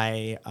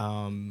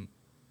 I'm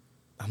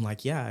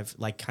like, yeah, I've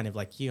like kind of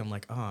like you. I'm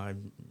like, oh, I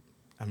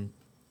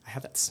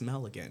have that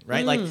smell again,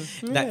 right? Like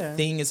that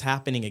thing is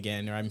happening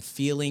again, or I'm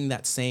feeling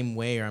that same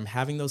way, or I'm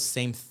having those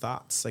same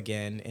thoughts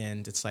again.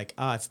 And it's like,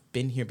 oh, I've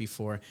been here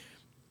before.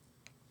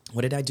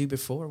 What did I do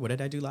before? What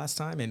did I do last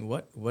time? And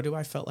what do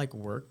I felt like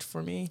worked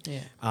for me?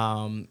 Yeah.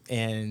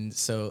 And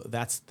so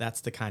that's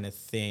the kind of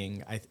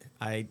thing.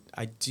 I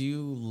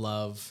do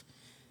love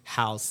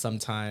how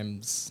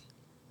sometimes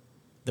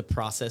the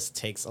process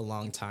takes a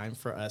long time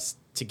for us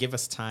to give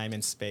us time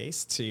and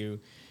space to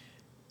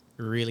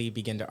really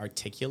begin to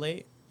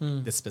articulate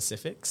the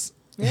specifics.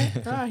 Yeah,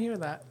 I hear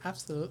that.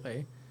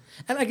 Absolutely.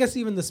 And I guess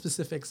even the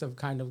specifics of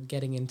kind of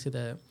getting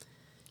into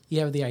you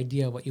have the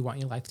idea of what you want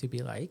your life to be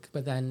like,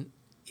 but then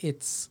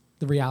it's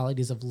the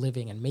realities of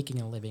living and making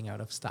a living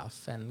out of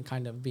stuff and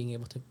kind of being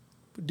able to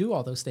do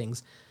all those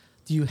things.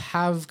 Do you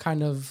have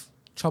kind of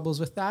troubles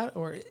with that,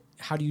 or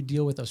how do you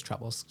deal with those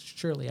troubles?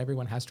 Surely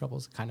everyone has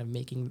troubles kind of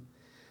making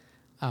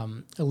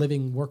a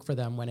living work for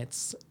them when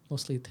it's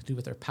mostly to do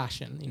with their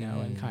passion, you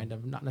know, and kind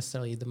of not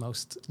necessarily the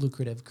most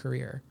lucrative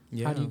career.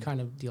 Yeah. How do you kind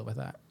of deal with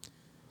that?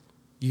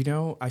 You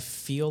know, I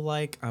feel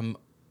like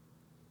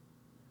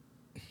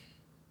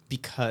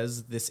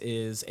because this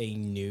is a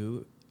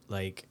new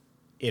like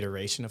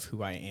iteration of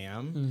who I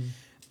am.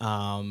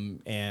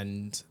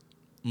 And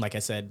like I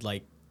said,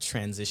 like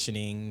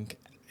transitioning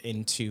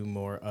into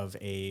more of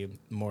a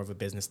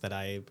business that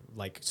I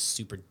like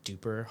super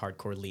duper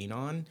hardcore lean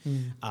on.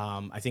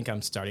 I think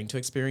I'm starting to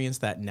experience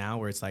that now,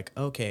 where it's like,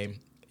 okay,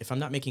 if I'm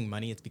not making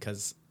money, it's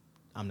because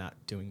I'm not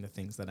doing the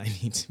things that I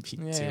need to be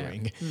Yeah.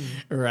 doing,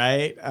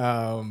 right?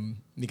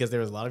 Because there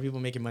was a lot of people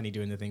making money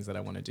doing the things that I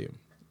want to do.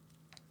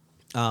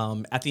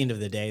 At the end of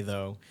the day,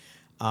 though,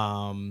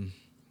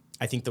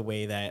 I think the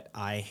way that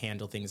I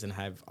handle things and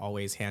have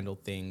always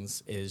handled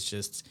things is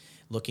just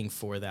looking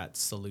for that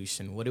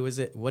solution. What is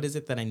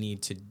it that I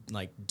need to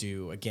like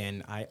do?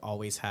 Again, I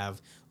always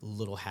have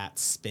little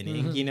hats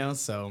spinning, you know,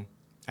 so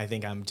I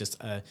think I'm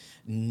just a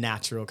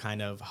natural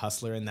kind of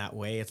hustler in that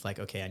way. It's like,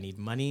 okay, I need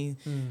money.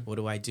 What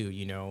do I do?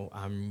 You know,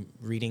 I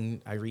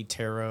read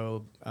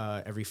tarot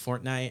every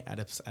fortnight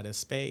at a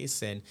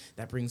space, and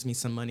that brings me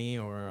some money.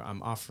 Or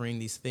I'm offering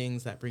these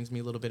things that brings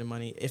me a little bit of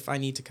money. If I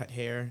need to cut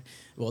hair,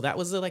 well, that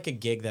was like a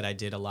gig that I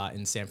did a lot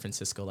in San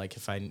Francisco. Like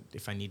if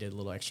I needed a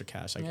little extra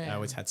cash, I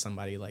always had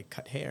somebody like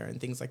cut hair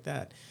and things like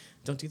that.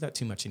 Don't do that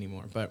too much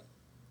anymore, but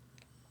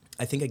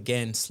I think,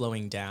 again,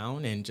 slowing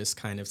down and just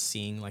kind of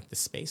seeing like the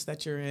space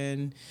that you're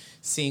in,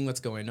 seeing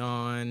what's going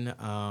on.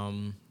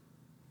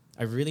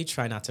 I really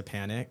try not to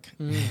panic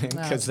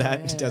because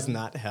that does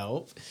not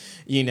help,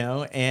 you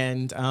know,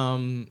 and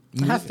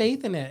have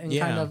faith in it. And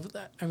kind of,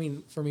 I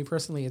mean, for me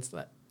personally, it's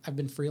that I've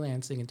been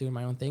freelancing and doing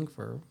my own thing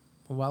for,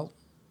 well,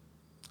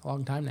 a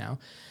long time now.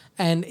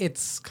 And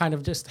it's kind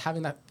of just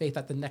having that faith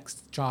that the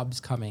next job's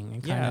coming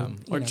and kind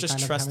of, or just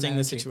trusting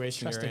the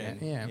situation you're in.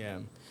 Yeah.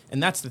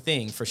 And that's the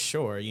thing for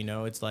sure. You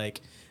know, it's like,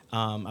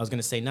 I was going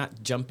to say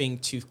not jumping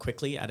too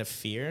quickly out of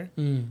fear,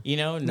 you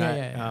know,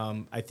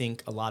 I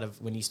think a lot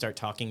of when you start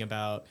talking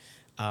about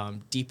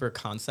deeper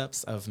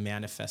concepts of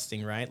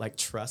manifesting, right? Like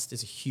trust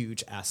is a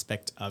huge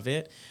aspect of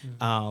it.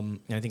 And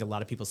I think a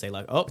lot of people say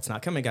like, oh, it's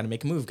not coming. Got to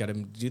make a move. Got to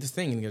do this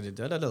thing. And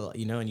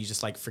you know, and you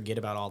just like forget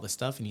about all this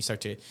stuff and you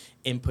start to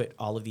input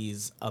all of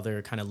these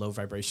other kind of low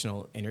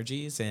vibrational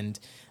energies. And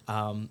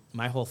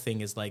my whole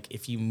thing is like,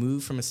 if you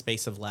move from a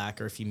space of lack,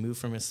 or if you move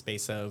from a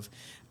space of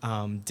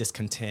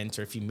discontent,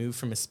 or if you move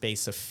from a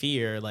space of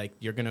fear, like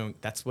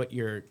that's what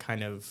you're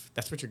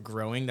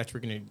growing. That's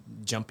what you're going to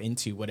jump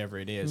into, whatever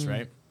it is,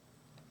 right?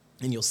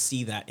 And you'll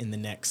see that in the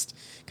next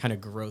kind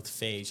of growth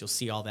phase. You'll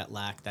see all that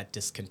lack, that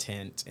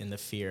discontent, and the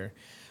fear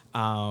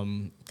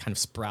kind of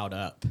sprout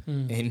up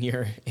in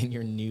your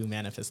new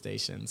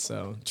manifestation.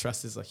 So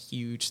trust is a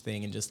huge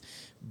thing, and just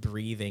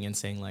breathing and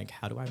saying like,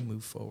 how do I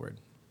move forward?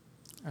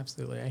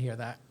 Absolutely, I hear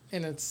that,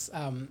 and it's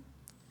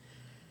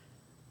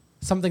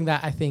something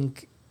that I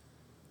think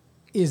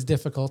is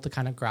difficult to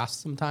kind of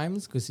grasp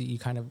sometimes, because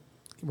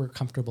we're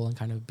comfortable in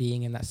kind of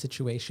being in that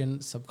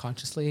situation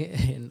subconsciously,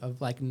 and of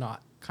like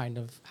not kind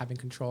of having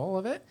control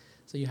of it.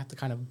 So you have to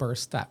kind of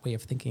burst that way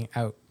of thinking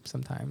out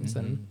sometimes.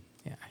 And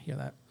yeah, I hear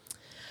that.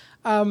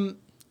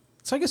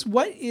 So I guess,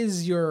 what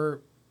is your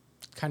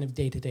kind of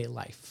day-to-day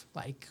life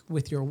like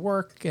with your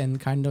work and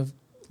kind of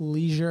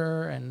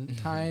leisure and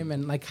time,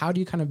 and like how do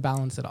you kind of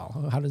balance it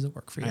all? How does it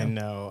work for you? I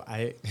know.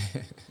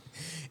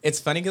 It's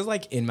funny because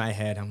like in my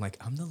head I'm like,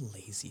 I'm the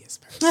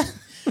laziest person.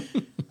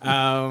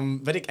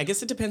 But I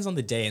guess it depends on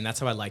the day, and that's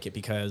how I like it,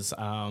 because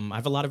I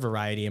have a lot of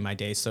variety in my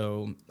day.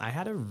 So I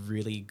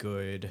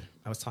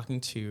was talking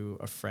to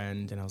a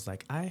friend and I was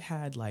like, I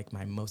had like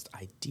my most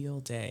ideal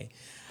day.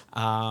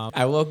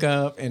 I woke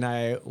up and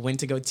I went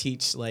to go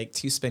teach like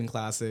 2 spin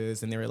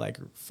classes, and they were like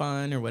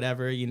fun or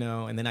whatever, you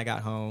know, and then I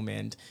got home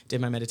and did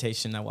my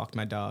meditation. I walked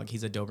my dog.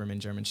 He's a Doberman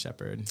German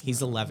Shepherd.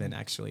 He's 11,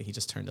 actually. He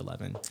just turned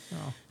 11.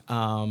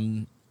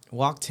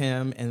 Walked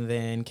him, and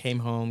then came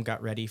home,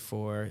 got ready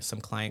for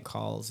some client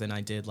calls, and I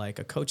did like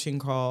a coaching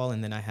call,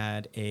 and then I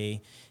had a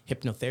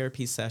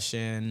hypnotherapy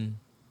session,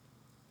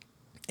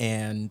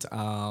 and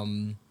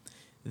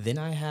then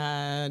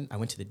I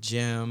went to the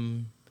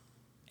gym,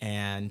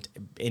 and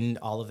in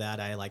all of that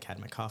I like had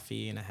my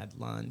coffee and I had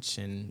lunch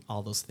and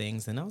all those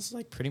things, and I was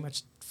like pretty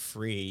much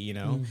free, you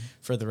know,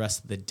 for the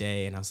rest of the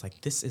day. And I was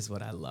like, this is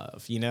what I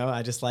love, you know.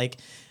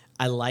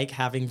 I like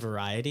having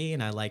variety,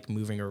 and I like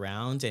moving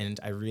around, and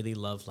I really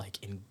love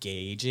like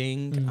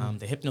engaging.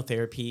 The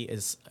hypnotherapy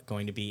is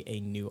going to be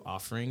a new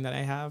offering that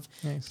I have,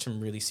 which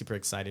I'm really super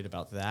excited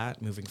about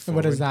that moving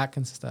forward. What does that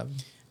consist of?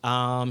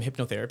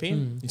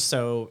 Hypnotherapy.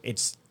 So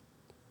it's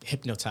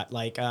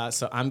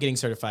so I'm getting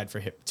certified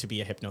to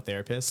be a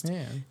hypnotherapist.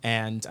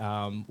 And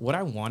what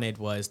I wanted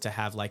was to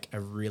have like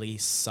a really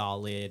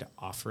solid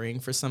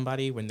offering for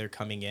somebody when they're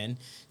coming in,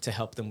 to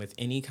help them with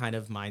any kind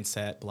of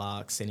mindset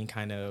blocks, any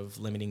kind of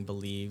limiting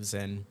beliefs,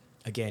 and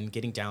again,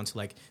 getting down to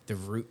like the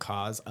root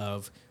cause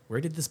of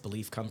where did this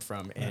belief come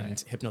from. And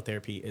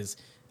hypnotherapy is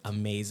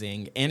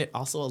amazing, and it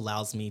also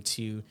allows me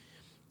to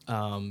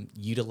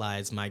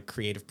utilize my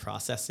creative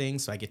processing.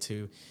 So I get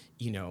to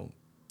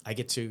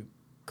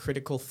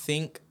critical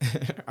think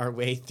our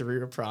way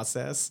through a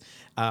process.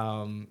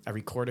 I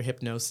record a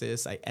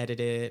hypnosis, I edit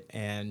it,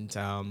 and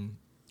I'm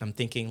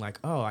thinking like,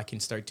 oh, I can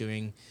start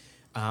doing,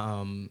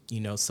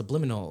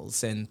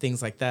 subliminals and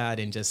things like that.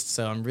 And just,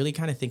 so I'm really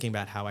kind of thinking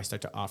about how I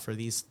start to offer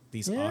these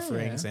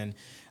offerings. And,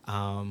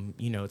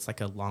 it's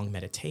like a long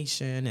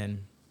meditation.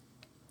 And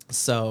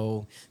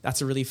so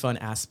that's a really fun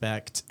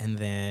aspect. And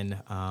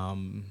then,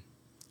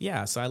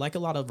 so I like a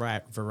lot of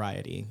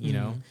variety, you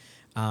know.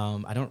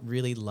 I don't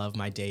really love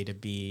my day to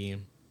be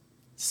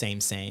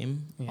same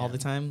all the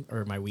time,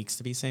 or my weeks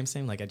to be same.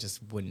 Like I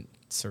just wouldn't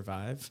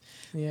survive.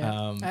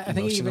 Yeah, I think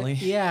emotionally.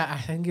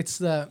 I think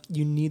it's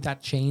you need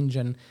that change,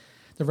 and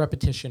the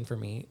repetition for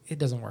me, it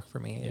doesn't work for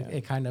me. Yeah.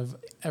 It kind of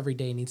every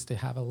day needs to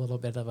have a little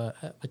bit of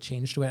a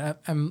change to it.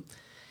 I'm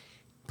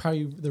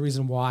probably the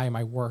reason why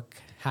my work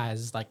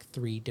has like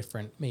 3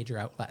 different major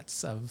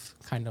outlets of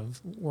kind of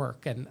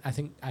work, and I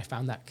think I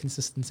found that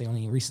consistency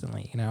only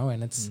recently,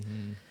 and it's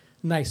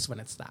nice when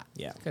it's that.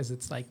 Yeah, because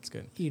it's like it's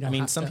good. You don't I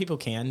mean, have some to, people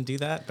can do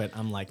that, but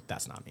I'm like,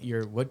 that's not me.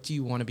 What do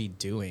you want to be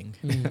doing?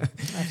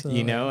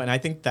 absolutely. And I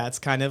think that's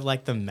kind of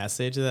like the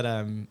message that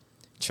I'm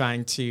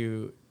trying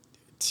to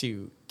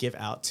give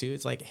out to.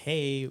 It's like,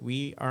 hey,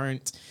 we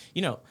aren't,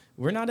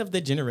 we're not of the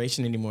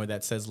generation anymore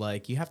that says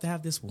like, you have to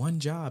have this one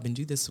job and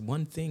do this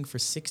one thing for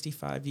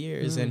 65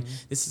 years. And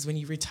this is when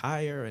you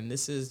retire. And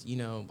this is,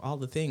 all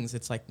the things.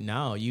 It's like,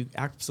 no, you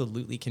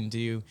absolutely can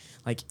do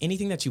like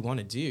anything that you want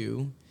to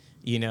do,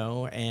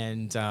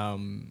 and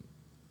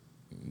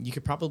you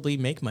could probably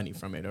make money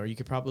from it, or you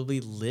could probably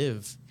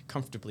live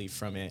comfortably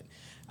from it.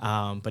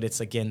 But it's,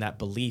 again, that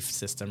belief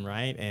system,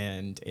 right?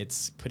 And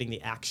it's putting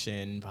the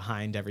action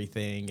behind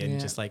everything and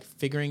just like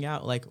figuring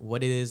out like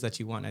what it is that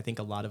you want. I think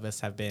a lot of us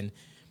have been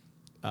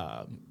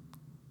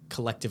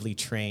collectively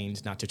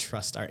trained not to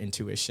trust our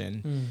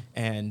intuition.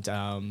 And,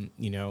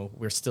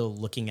 we're still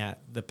looking at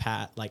the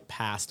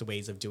past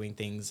ways of doing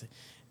things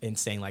and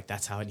saying like,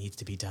 that's how it needs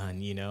to be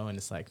done, and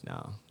it's like,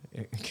 no,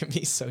 it can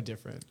be so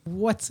different.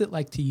 What's it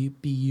like to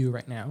be you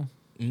right now?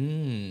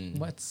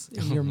 What's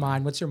in your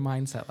mind? What's your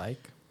mindset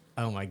like?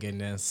 Oh my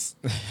goodness.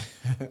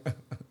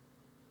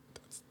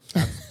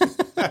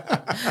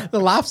 The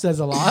laugh says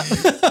a lot.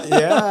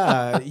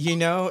 Yeah.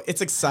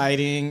 It's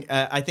exciting.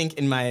 I think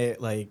in my,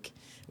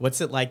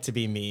 what's it like to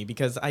be me?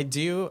 Because I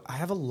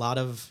have a lot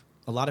of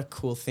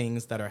cool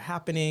things that are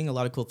happening, a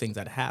lot of cool things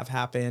that have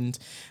happened.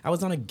 I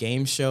was on a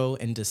game show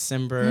in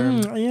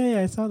December.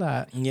 Yeah, I saw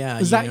that. Yeah.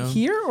 Was that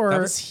here or?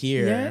 That was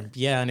here.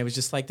 Yeah. And it was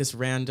just like this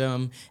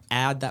random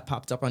ad that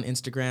popped up on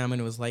Instagram, and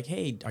it was like,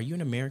 hey, are you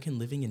an American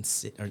living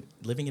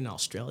in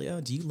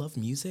Australia? Do you love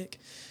music?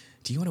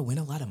 Do you want to win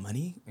a lot of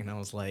money? And I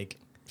was like,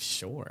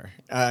 sure.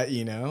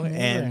 And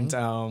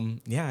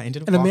I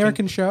ended up an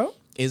American show?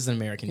 Is an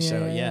American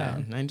show, yeah.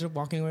 And I ended up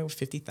walking away with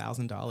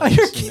 $50,000. Are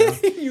you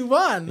kidding? You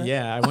won.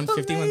 Yeah, I won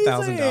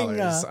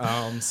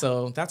 $51,000.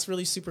 So that's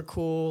really super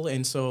cool.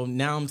 And so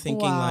now I'm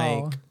thinking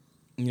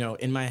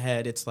in my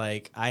head, it's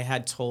like I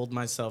had told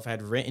myself, I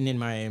had written in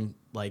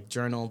my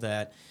journal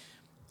that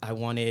I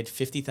wanted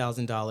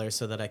 $50,000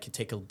 so that I could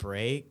take a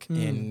break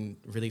and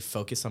really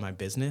focus on my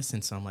business.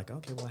 And so I'm like,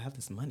 okay, well, I have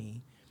this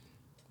money.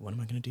 What am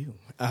I going to do?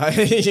 That's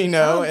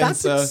and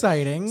so,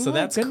 exciting. So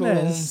that's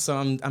goodness.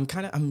 cool. So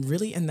I'm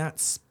really in that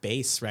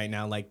space right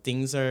now. Like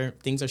things are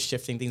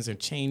shifting, things are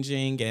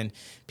changing, and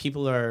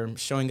people are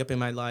showing up in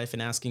my life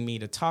and asking me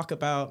to talk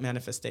about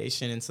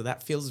manifestation. And so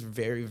that feels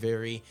very,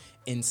 very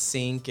in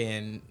sync,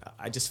 and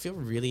I just feel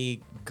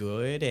really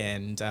good.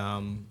 And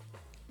I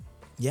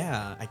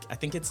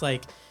think it's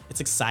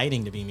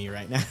exciting to be me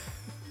right now.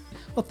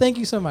 Well, thank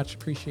you so much.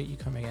 Appreciate you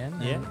coming in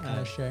and kind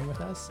of sharing with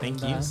us.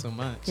 Thank you so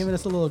much. Giving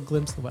us a little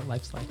glimpse of what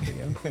life's like for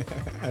you.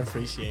 I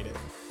appreciate it.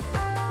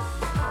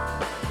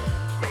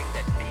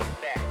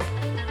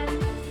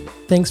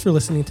 Thanks for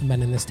listening to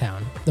Men in This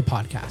Town, the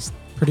podcast,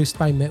 produced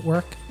by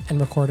Mitwork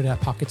and recorded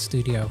at Pocket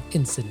Studio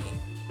in Sydney.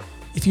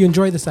 If you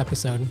enjoyed this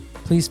episode,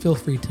 please feel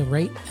free to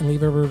rate and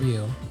leave a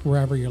review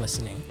wherever you're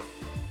listening.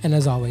 And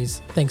as always,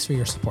 thanks for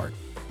your support.